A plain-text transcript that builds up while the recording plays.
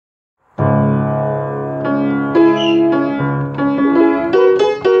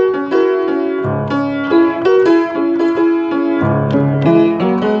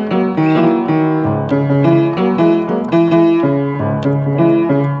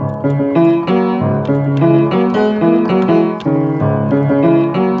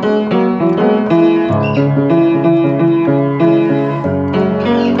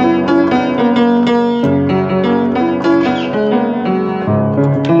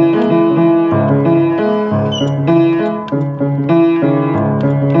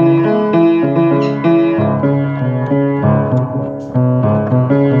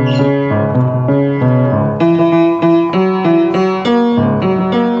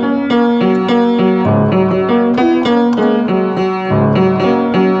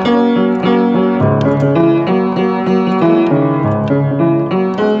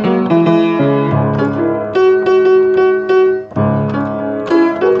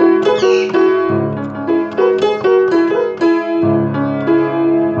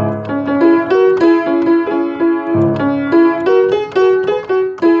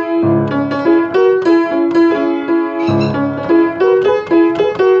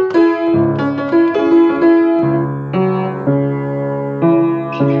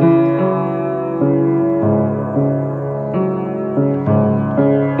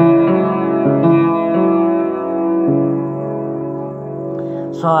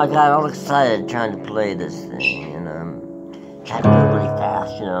So I got all excited trying to play this thing, and had to do it really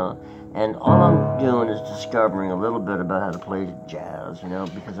fast, And all I'm doing is discovering a little bit about how to play jazz,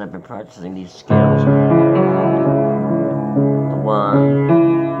 because I've been practicing these scales. The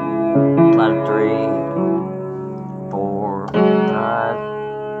 1, flat of 3, 4, 5,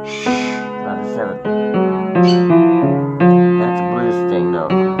 flat of 7. That's a blues thing, though.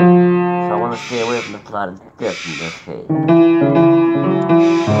 So I want to stay away from the flat of 5th in this case.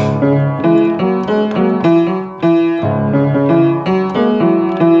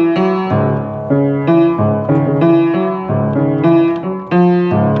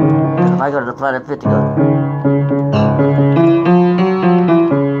 If I go to the flat of 5th,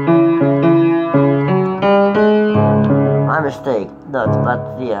 my mistake. No, it's flat.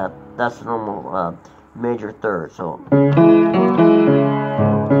 Yeah, that's the normal major 3rd. So.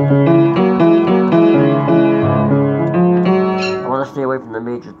 Stay away from the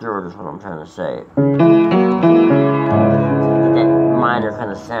major 3rd is what I'm trying to say. That minor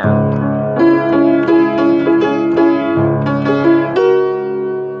kind of sound.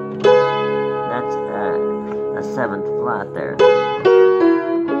 That's a 7th flat there.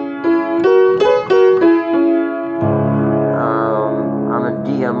 I'm a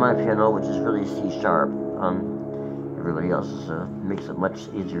D on my piano, which is really C sharp. Everybody else makes it much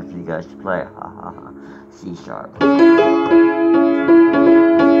easier for you guys to play. Ha ha ha. C sharp.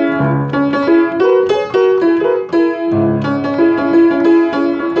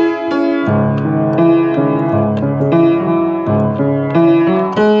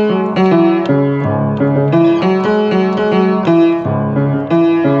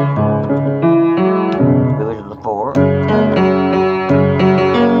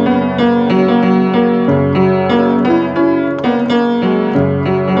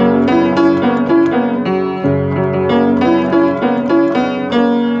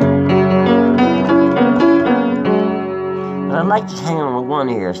 I like just hanging on the 1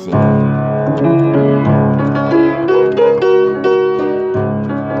 here, see.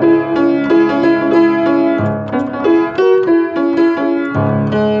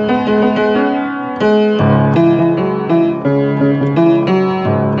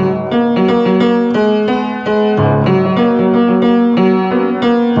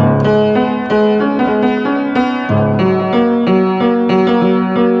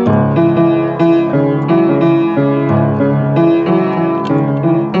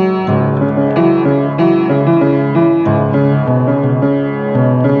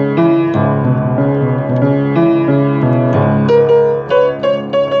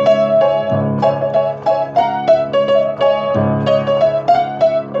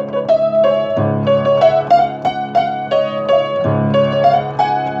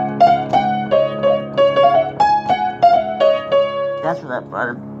 That's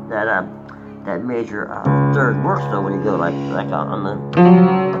where that major 3rd works though when you go like on the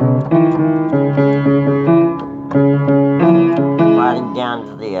sliding down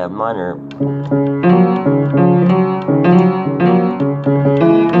to the minor.